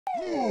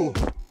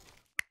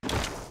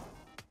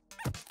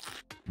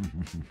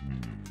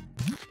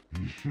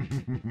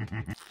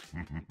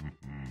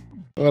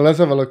Well, let's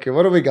have a look here.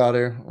 What do we got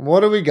here?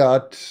 What do we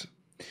got?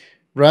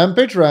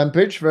 Rampage,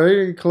 Rampage.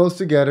 Very close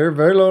together.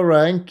 Very low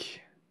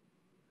rank.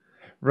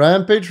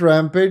 Rampage,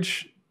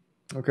 Rampage.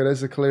 Okay,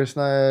 that's a clear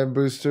snipe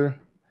booster.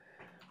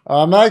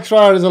 Max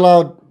Riot is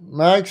allowed.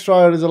 Max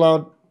Riot is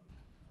allowed.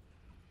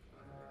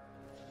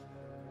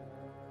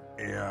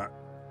 Yeah.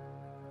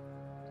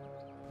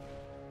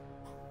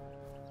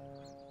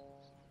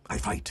 I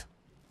fight.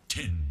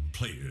 10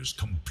 players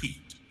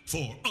compete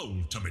for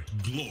ultimate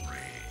glory.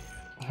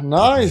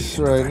 Nice,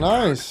 right?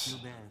 Nice.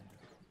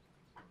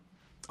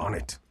 On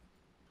it.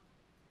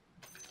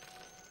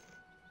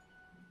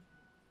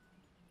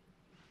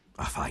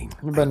 Fine.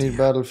 I need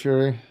Battle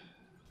Fury.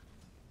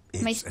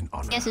 It's an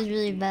honor. Guess is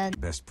really bad.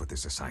 Best put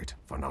this aside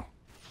for now.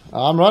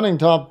 I'm running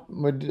top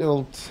with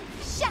ult.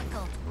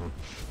 Shackled.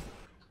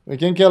 We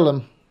can kill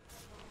him.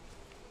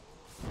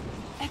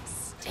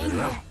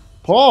 Extinguished.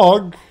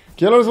 Pog!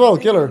 Kill her as well,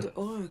 kill her. The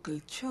Oracle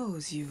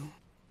chose you.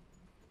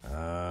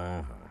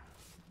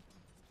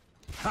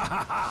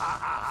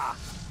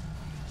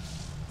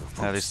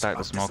 Now they stacked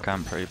the small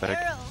camper, you better...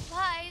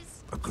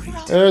 Agreed.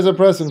 There's a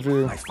present for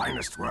you. My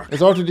finest work.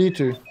 It's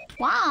R2D2.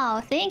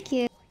 Wow, thank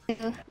you.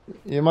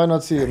 You might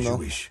not see him As you though.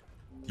 wish.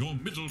 Your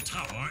middle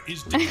tower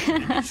is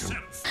defending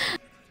itself.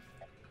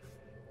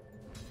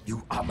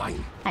 You are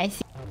mine. I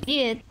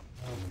see it.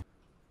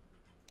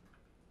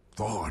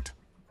 Forward.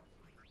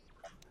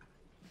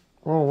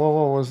 Whoa, whoa,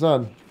 whoa, what's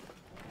that?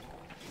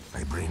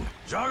 I bring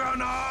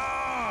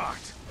Juggernaut.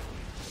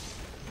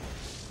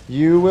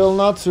 You will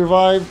not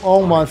survive.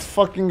 Oh my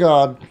fucking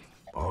god.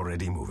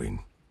 Already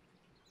moving.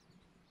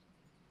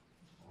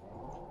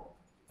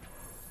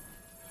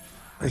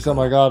 This time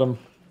I got him.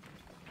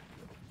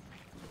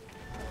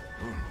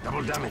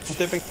 Double damage.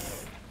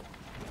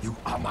 You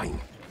are mine.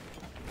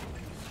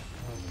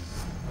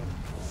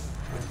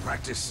 With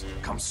practice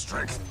comes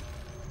strength.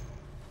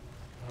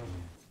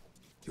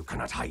 You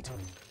cannot hide.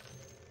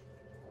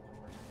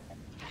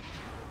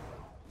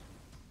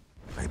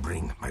 I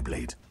bring my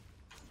blade.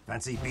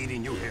 Fancy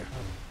beating you here.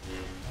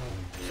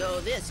 So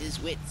this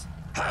is wits.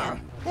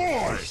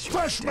 Boy,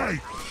 fresh mate!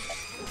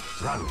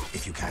 Run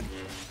if you can.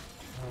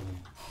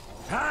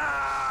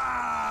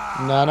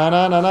 Nah, nah,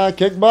 nah, nah, nah.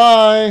 Kick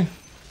by.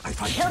 I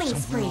fight Killing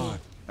spree.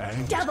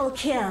 Double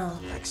kill.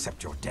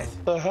 Accept your death.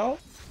 The hell?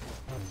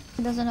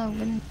 It doesn't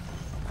open.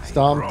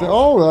 Stomped.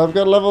 Oh, I've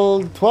got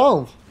level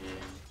 12.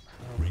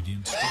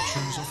 Radiant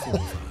structures are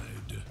fortified.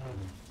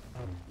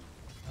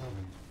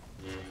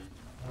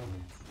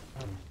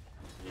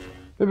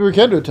 Maybe we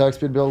can do attack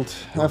speed build.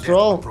 After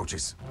all,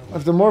 approaches.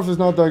 if the morph is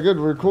not that good,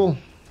 we're cool.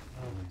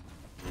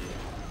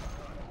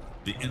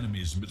 The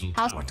enemy's middle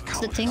How's tower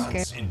the Tinker?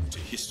 runs into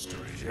history.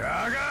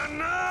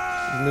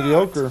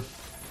 Mediocre.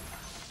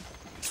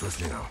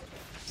 Swiftly now.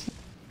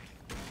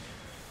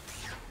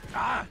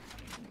 Ah!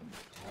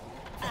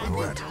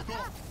 Onward.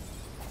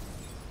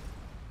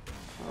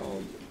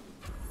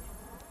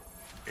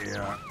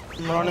 Yeah.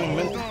 I'm running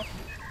mid.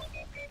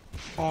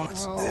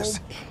 What's this?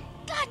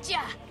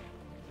 Gotcha!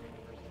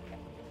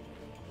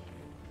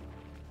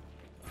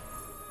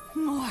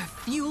 More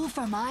fuel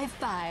for my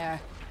fire.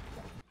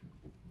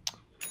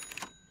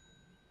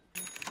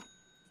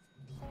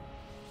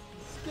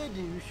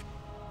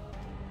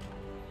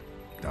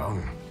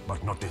 Down,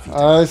 but not defeated.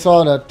 I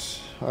saw that.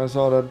 I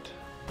saw that.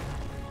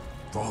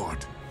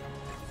 Forward.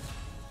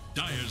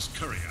 Dyer's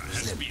courier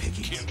has been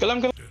killed. Kill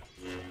him, kill him.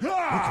 Look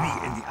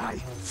me in the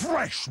eye.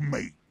 Fresh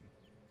meat.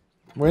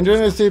 Winter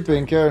is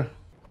sleeping, care.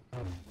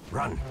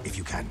 Run if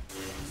you can.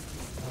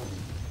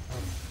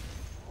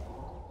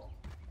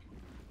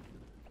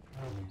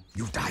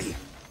 You die.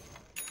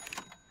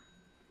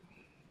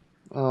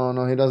 Oh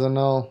no, he doesn't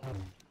know.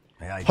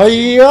 May I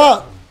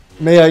Hiya!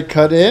 May I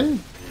cut in?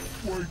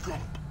 Wake up.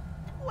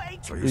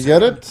 So You say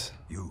get it?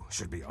 You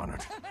should be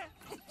honored.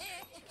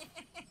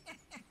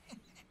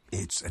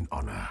 It's an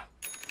honor.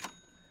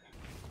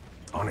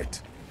 On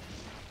it.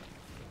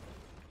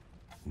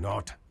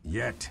 Not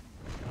yet.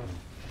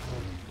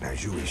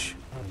 As you wish.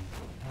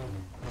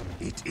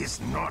 It is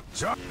not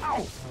just.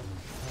 Ow!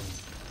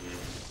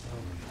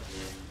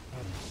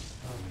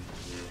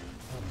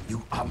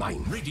 You are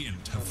mine.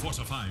 Radiant have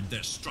fortified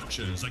their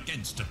structures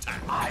against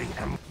attack. I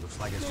am. Looks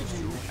like it's just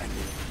you and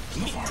me.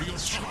 Look to your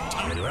top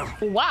tower. Very well.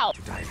 Wow.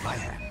 To die by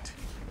hand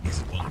is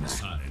an One honor.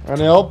 side.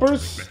 Any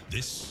helpers? Regret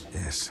this.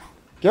 Yes.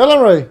 Kill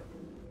him, Ray.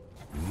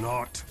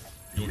 Not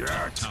Your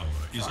top yet. tower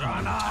is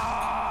under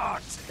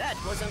Not. That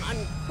was an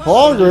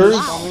Poggers.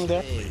 Coming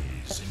there.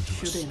 blaze into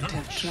a Shouldn't have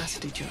skirmish.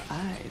 trusted your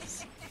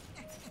eyes.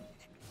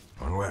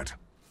 Onward.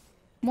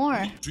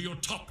 More. To your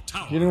top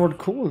tower. Getting word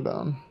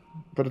cooldown.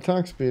 But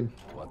attack speed.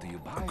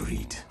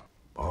 Agreed.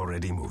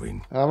 Already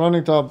moving. I'm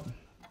running top.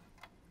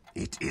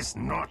 It is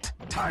not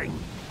time.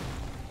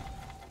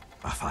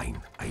 A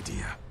fine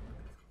idea.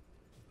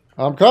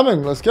 I'm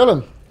coming. Let's kill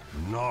him.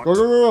 Not Go,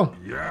 go, go, go.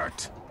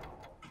 yet.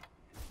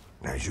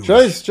 As you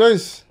Chase,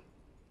 chase.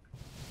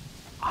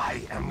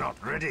 I am not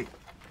ready.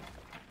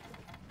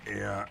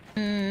 Yeah.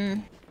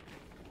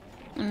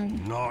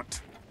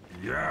 Not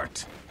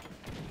yet.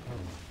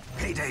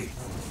 Payday.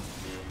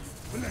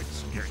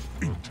 Let's get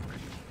into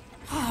it.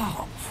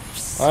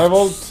 I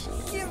volt.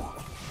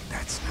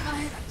 That's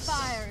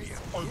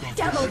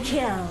Double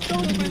kill.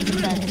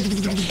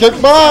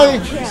 Kick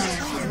by.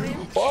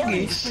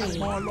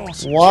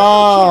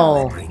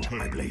 Wow. bring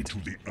my blade. To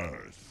the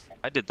earth.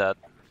 I did that.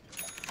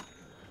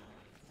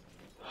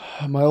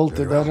 My ult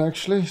did that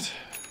actually.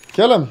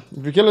 Kill him.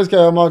 If you kill this guy,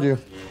 I'll mod you.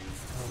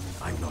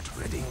 I'm not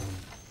ready.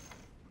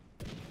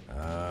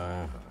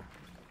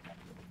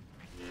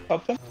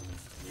 Up him.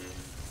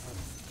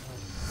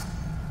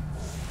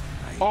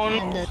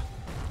 On.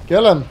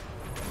 Kill him.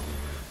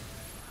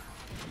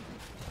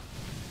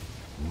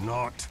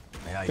 Not.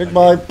 May I Kick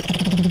by.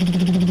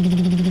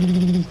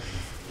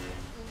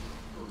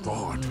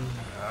 forward.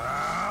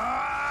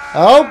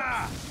 Help.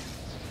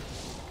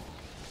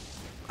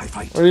 I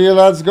fight. Where do you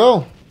lads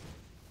go?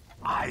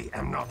 I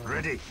am not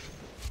ready.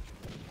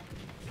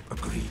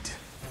 Agreed.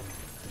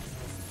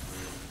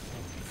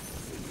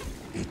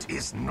 It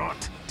is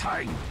not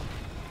time.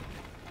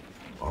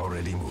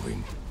 Already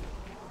moving.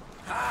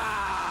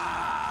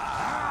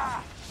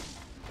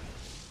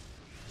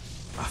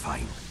 A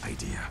fine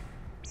idea.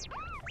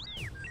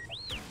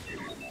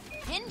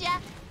 Ninja.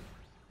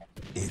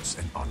 It's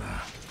an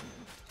honor.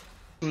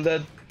 I'm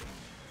dead.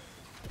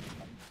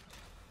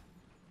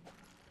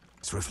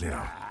 Swiftly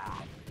now.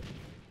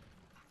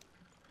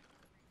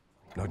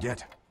 Not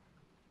yet.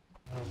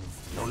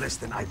 No less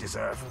than I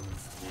deserve.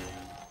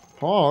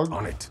 Hog.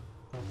 On it.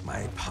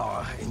 My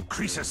power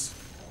increases.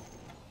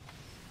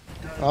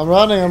 I'm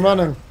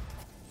running.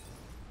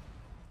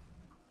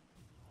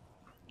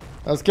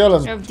 Let's kill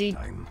him. Serve dude.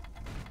 Time.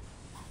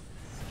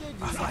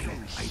 A fine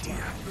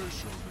idea.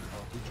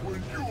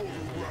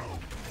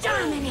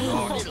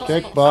 Dominate.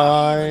 Kick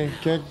by.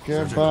 Kick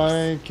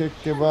goodbye. Kick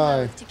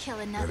goodbye. To kill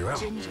Very another well.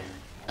 ginger.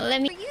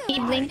 Let me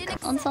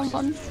blink on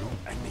someone.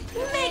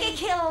 Mega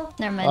kill.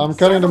 Never mind. I'm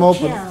cutting them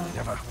open. Kill.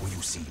 Never will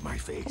you see my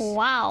face.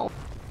 Wow.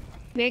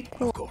 Very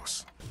cool. Of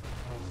course.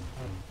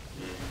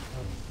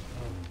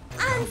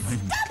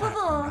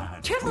 Unstoppable.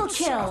 Triple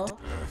kill.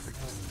 Perfect.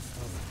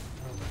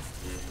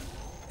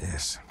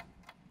 Yes.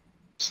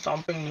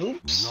 Stomping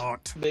noobs.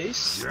 Not Base.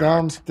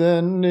 Stomp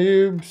the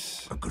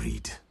noobs.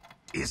 agreed.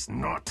 Is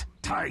not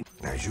time.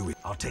 As you,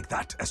 I'll take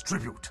that as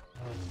tribute.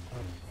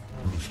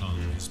 Roshan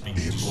has been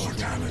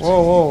destroyed,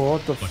 Whoa,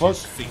 what the but fuck?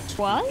 his fate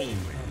What? will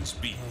always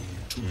be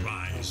to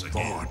rise again.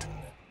 Forward.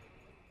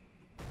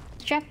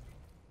 Strap.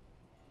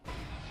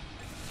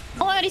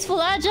 Oh my god, he's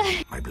full agile.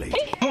 My blade.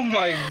 Oh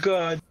my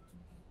god.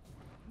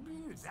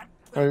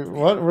 Wait,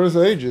 what? Where's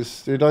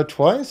Aegis? Did he die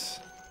twice?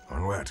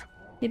 Onward.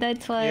 He died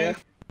twice. Yeah.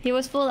 He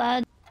was full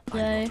agile.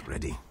 I'm not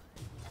ready.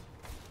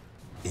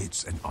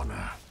 It's an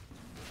honor.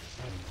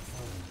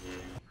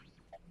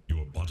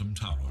 Your bottom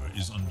tower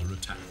is under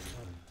attack.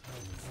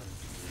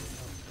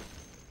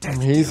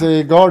 He's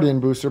a Guardian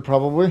booster,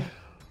 probably.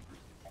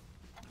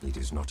 It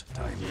is not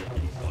time. Your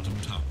bottom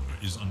tower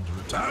is under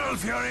attack. Battle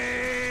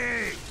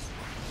Fury!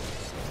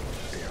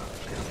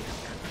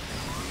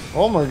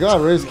 Oh my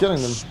god, Ray's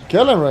killing them.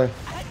 Kill him, Ray.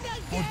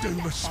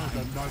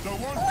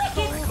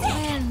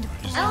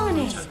 Own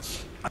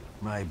it.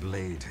 My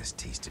blade has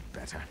tasted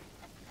better.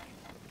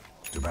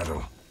 To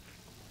battle.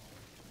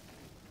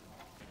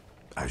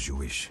 As you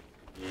wish.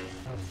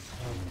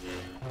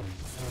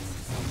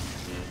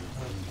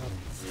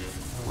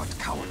 What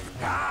coward?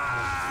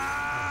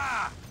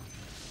 Ah!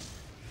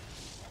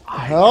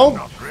 Help!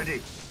 Not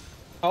ready.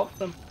 Help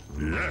them.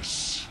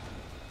 Yes.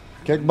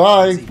 Kick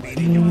by.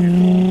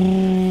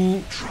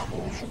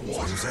 Troubles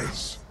What do you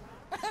say?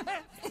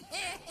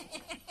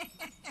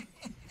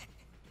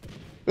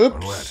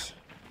 Oops.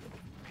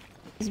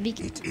 Is be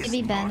It is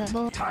be not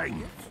bannable.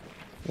 time.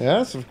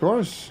 Yes, of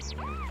course.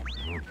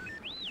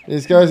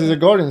 This guy's is a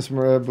Guardian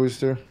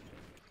booster.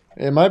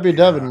 It might be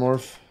Devin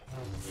Morph.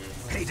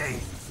 Payday.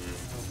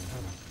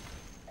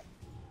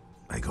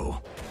 I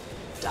go.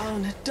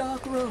 Down a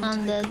dark road.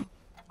 I'm dead.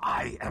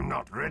 I am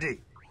not ready.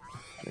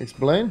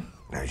 Explain.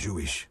 As you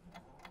wish.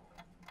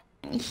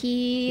 You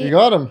He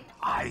got him.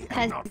 I am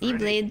has not E ready.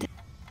 blade.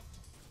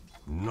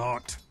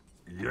 Not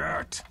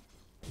yet.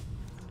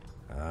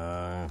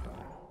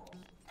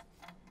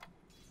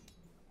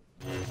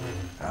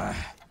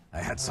 I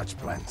had such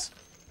plans.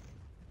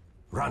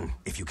 Run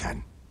if you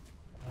can.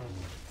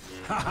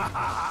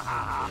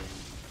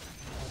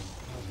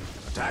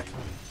 Attack.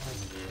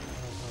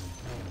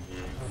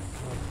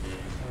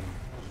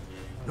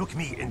 Look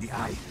me in the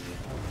eye.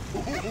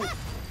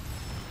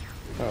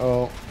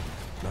 Uh-oh.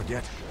 Not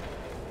yet.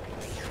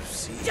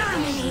 See.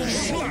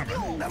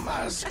 The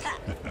mask.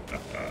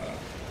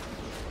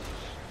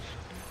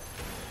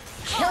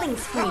 Killing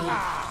spree.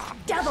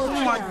 Double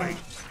kill.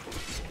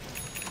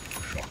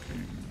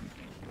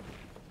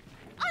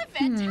 I'm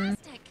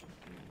fantastic.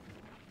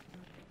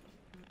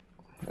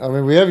 I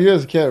mean, we have you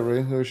as a cat,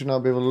 Ray. We should not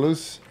be able to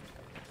lose.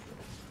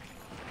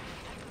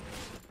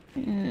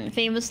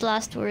 Famous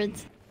last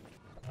words.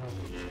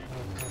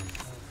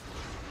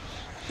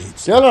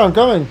 It's Killer, I'm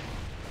coming.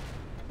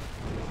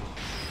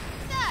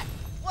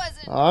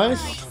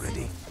 Nice.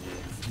 Ready.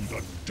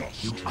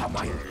 You are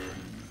mine.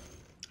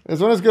 This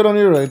one is good on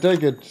you, Ray.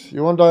 Take it.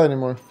 You won't die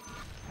anymore.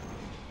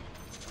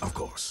 Of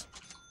course.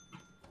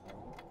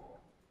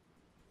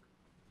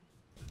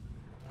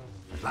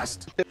 At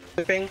last.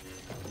 Tipping.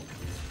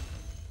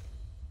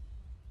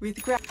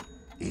 With gra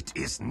It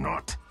is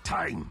not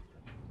time.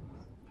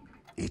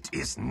 It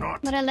is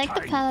not But I like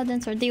the time.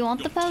 paladin sword. Do you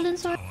want the paladin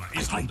sword?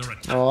 Is under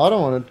attack. Oh, I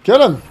don't want it.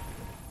 Kill him.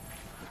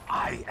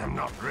 I am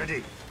not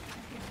ready.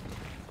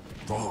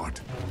 Forward.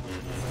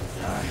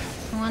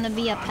 I want to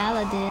be a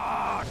paladin.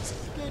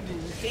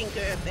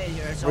 Finger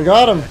failures. We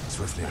got him.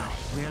 Swiftly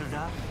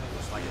now.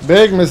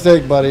 Big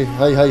mistake, buddy.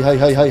 Hey, hey, hey,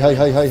 hey, hey, hey,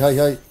 hey, hey, hey,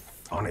 hey.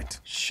 On it.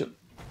 Shit.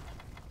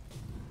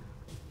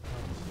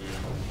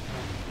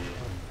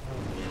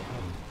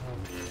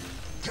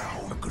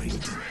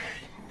 Agreed.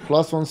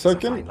 Plus 1 There's a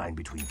second. fine line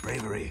between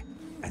bravery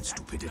and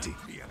stupidity.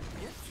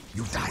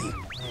 You die.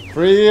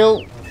 Free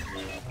heal.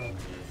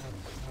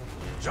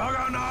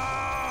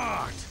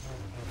 Juggernaut!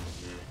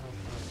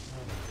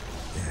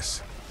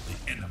 Yes.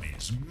 The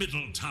enemy's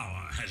middle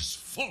tower has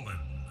fallen.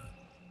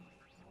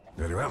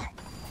 Very well.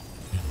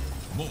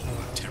 More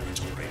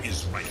territory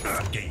is ripe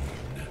for gain.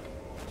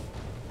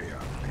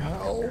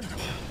 Help.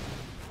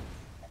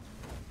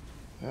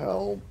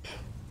 Help.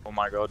 Oh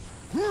my god.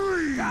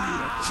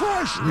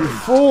 You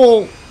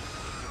fool.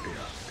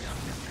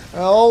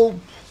 Help.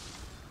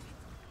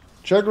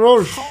 Check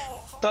Roche.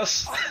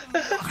 That's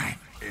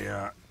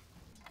Yeah.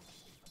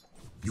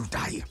 You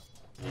die.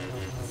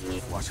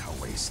 What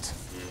a waste.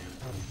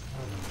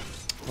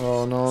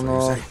 Oh, no, So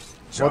no. you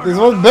say, What, this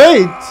was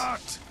bait?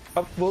 Juggernaut!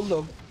 up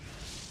bulldog.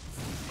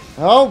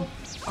 Help.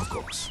 Of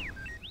course.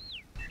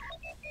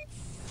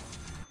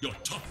 Your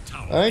top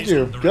tower Thank is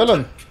you. under Kill him.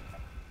 attack.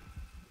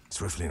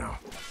 Swiftly now.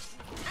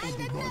 It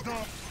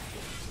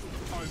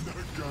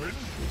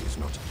is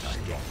not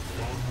time.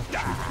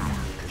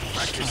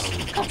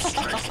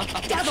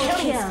 Double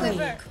kill.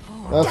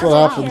 That's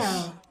what happens.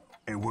 Kill.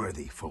 A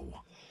worthy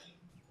foe.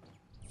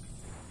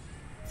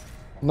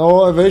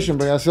 No evasion,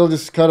 but I still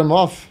just cut him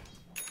off.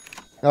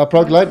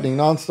 Proc lightning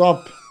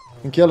non-stop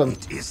and kill him.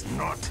 It is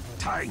not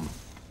time.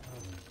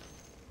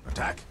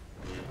 Attack.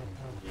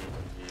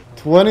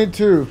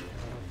 22.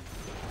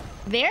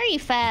 Very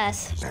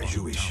fast. As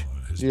you wish.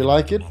 Do you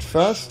like it?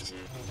 Fast?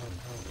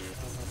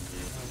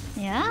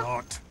 Yeah?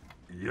 Not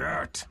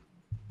yet.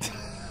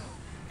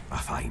 A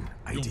fine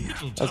Your idea.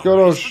 middle Let's tower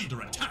go, is Roche.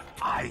 under attack.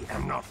 I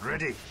am not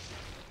ready.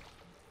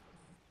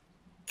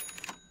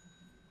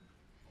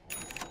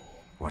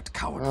 What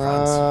coward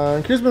France?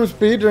 Increase move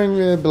speed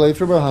during blade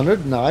through by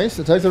 100. Nice.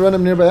 Attacks a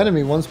random nearby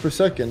enemy once per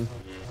second.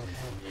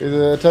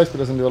 The attack speed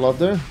doesn't do a lot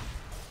there.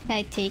 Can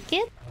I take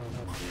it?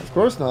 Of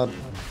course not.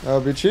 That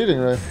would be cheating,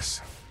 right? Yes.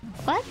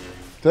 What?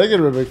 Take it,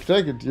 Rubik.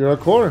 Take it. You're a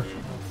core.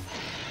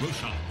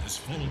 Roshan has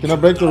fallen.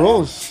 Cannot break the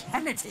rules.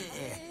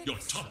 Your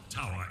top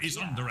tower is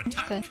under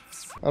attack. Okay.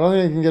 I don't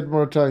think you can get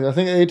more attacks. I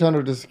think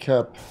 800 is the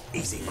cap.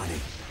 Easy money.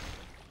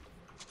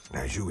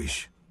 As you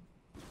wish.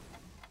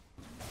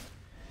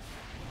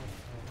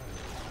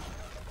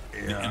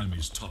 The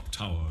enemy's top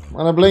tower.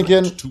 Wanna blink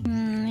in?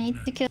 Need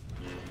to kill.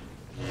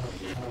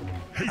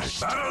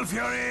 Battle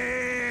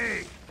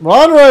Fury!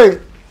 Run, Ray!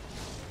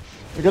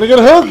 You're gonna get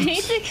Need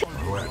hooked! to kill.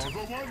 Forward.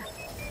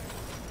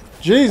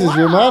 Jesus,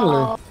 you're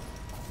manly.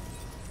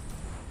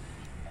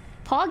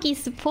 Poggy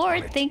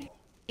support. Thank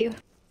you.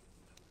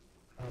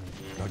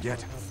 Not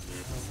yet.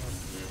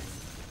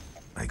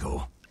 I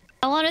go.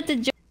 I wanted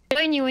to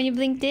join you when you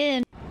blinked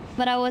in,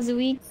 but I was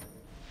weak.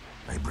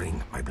 I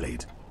bring my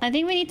blade. I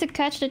think we need to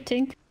catch the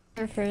tinker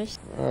first.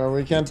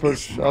 We can't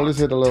push. I'll just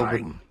hit a little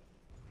bit. Time.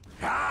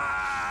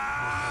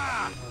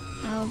 Ah!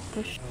 I'll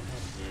push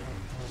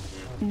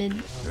mid.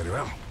 Very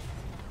well.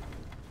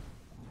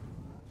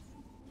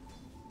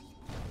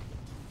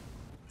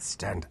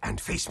 Stand and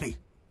face me.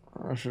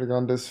 I should have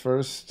gone this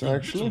first, Your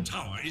actually. middle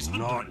tower is under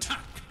Not attack.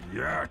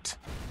 yet.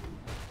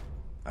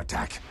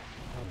 Attack.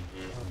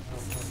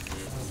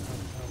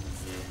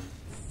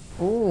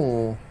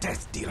 Ooh.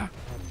 Death dealer.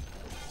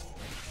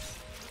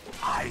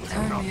 I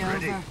am not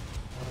ready.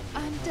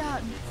 I'm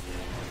done.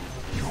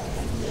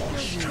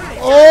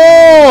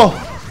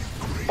 Oh!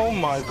 Oh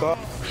my god.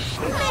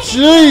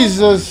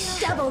 Jesus!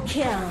 Double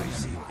kill.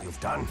 See what you've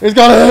done. He's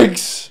got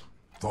eggs!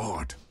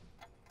 Forward.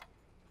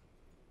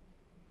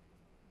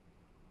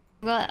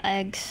 Got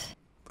eggs.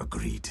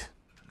 Agreed.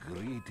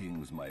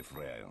 Greetings, my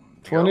friend.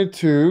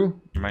 22.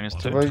 Minus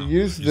If 2. I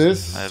use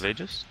this... I have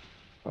ages.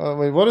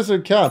 Wait, what is the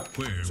cap?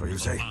 Where So will you the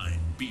say? line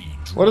be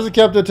drawn? What is the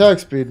cap to attack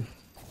speed?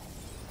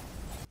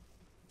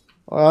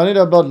 Oh, I need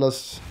a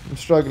bloodlust. I'm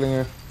struggling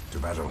here. To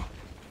battle.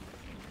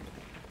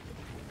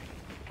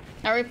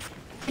 Are we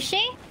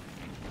pushing?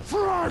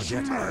 Not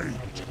yet.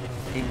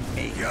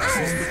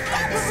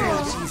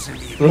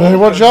 Ray,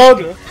 watch out!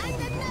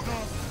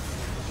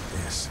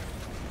 Yes.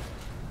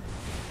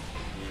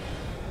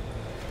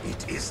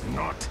 It is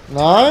not.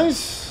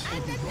 Nice!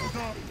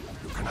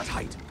 You cannot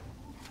hide.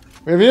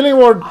 We have healing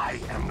ward. I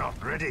am not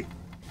ready.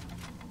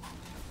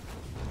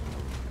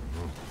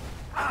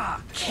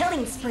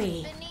 Killing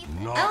spree.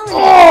 Not.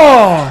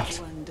 Oh!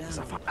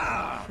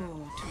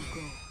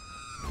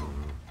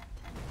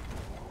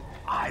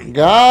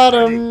 Got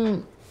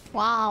him.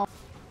 Wow.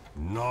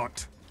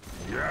 Not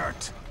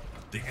yet.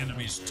 The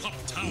enemy's top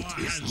tower It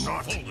has is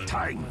not fallen.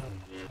 time.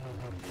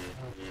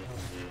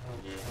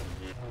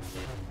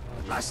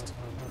 At last.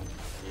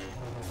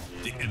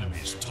 The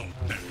enemy's top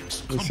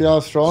barracks. You see how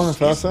strong and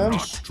fast I am?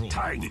 Destroy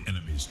the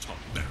enemy's top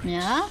barracks.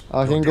 Yeah?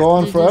 I can go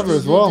on forever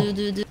as well.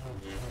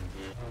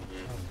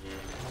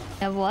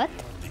 Yeah, what?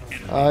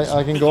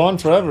 I can go on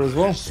forever as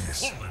well.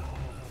 Fallen.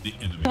 The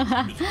enemy's middle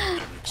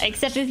barracks.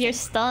 Except if you're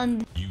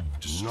stunned. You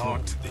destroyed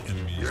Not the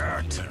enemy's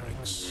yet. middle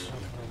barracks.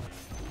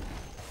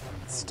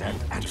 Stand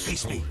and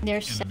face me.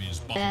 They're so Enemy's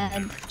bottom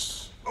bad.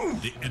 barracks.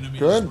 The enemy's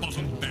Good.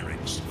 bottom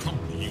barracks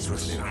crumble. You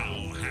Swiftly now.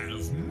 now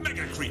have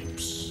mega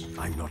creeps.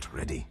 I'm not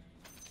ready.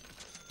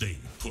 They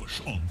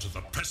push onto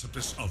the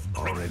precipice of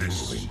Already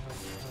greatness. moving.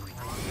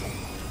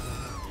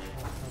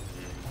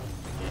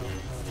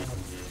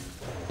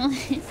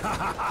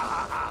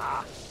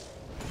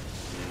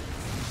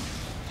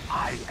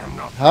 I am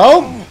not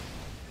Help!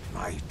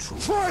 my true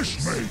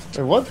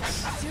Wait, what?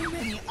 Too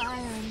many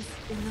irons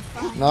in the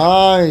fire.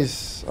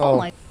 Nice. Oh Oh,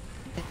 my.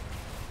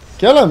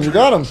 kill him. You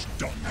got him.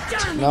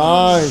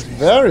 Nice.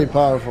 Very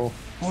powerful.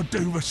 Or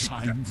do the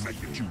same for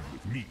you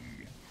with me.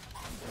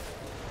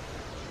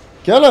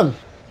 Kill him.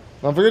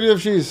 Don't forget you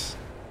have cheese.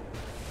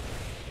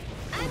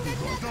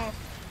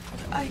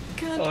 I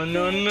can't. Oh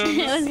no no.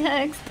 It was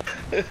Hex.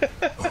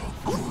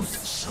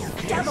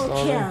 Double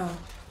kill.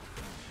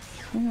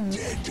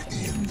 Dead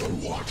in the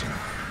water.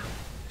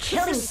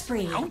 Killing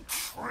spree.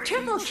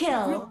 Triple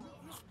kill.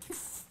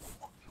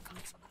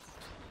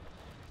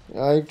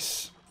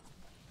 Yikes.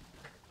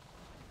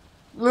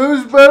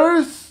 Lose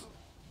bears.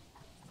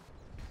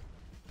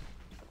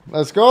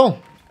 Let's go.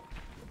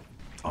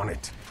 on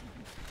it.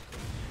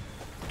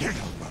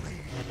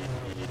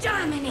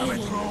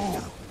 Dominating.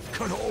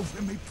 Cut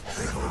off me.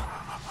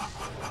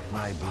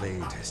 My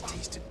blade has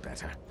tasted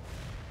better.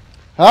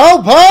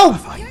 Help!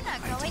 Help! You're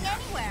not going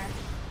anywhere.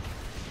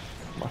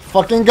 My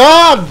fucking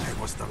god!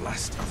 I was the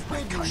last of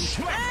my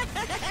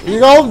kind.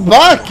 You all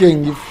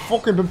backing, you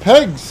fucking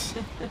pigs!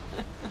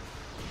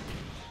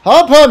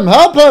 Help him!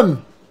 Help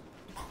him!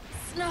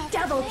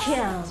 Double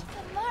kill.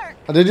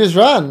 Oh, they just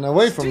ran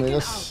away from me.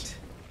 That's...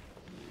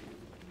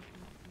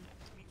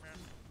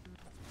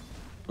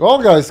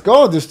 Go guys,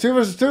 go! There's 2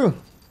 versus 2.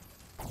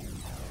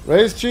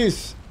 Raise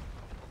cheese.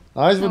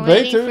 Nice with I'm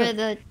bait waiting too. for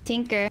the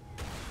tinker.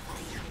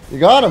 You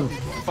got him.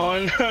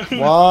 Oh no.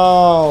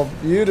 Wow,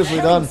 beautifully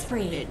Killing done.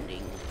 spree.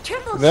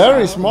 Triple Very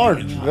kill. smart,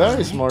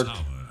 very smart. Tower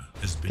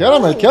has been Kill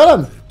him, man, kill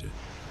him.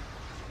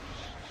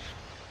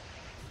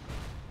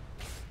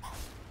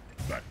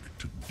 back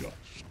to dust.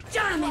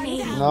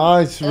 Dominating.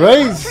 Nice,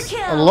 raise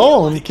kill.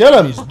 alone. Kill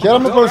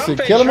him a pussy,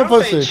 Rampage, kill him a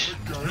pussy.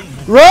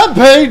 rampage.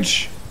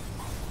 Rampage!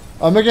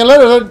 I'm making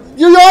letters.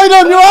 You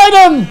item, you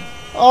item!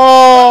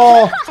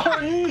 Oh, Oh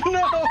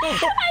no.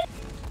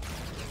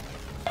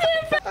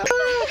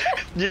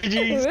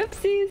 GG.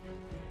 Whoopsies.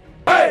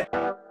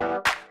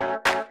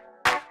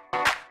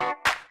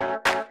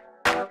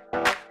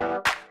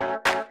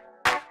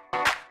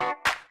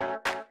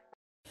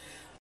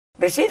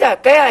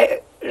 Decida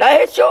qué la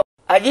ha hecho.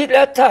 Allí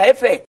la está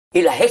F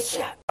y la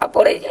hecha. Va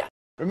por ella.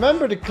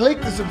 remember to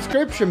click the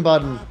subscription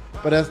button.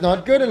 But that's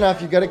not good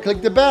enough. You gotta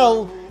click the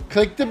bell.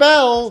 Click the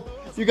bell.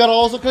 You gotta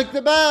also click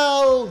the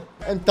bell.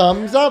 And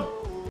thumbs up.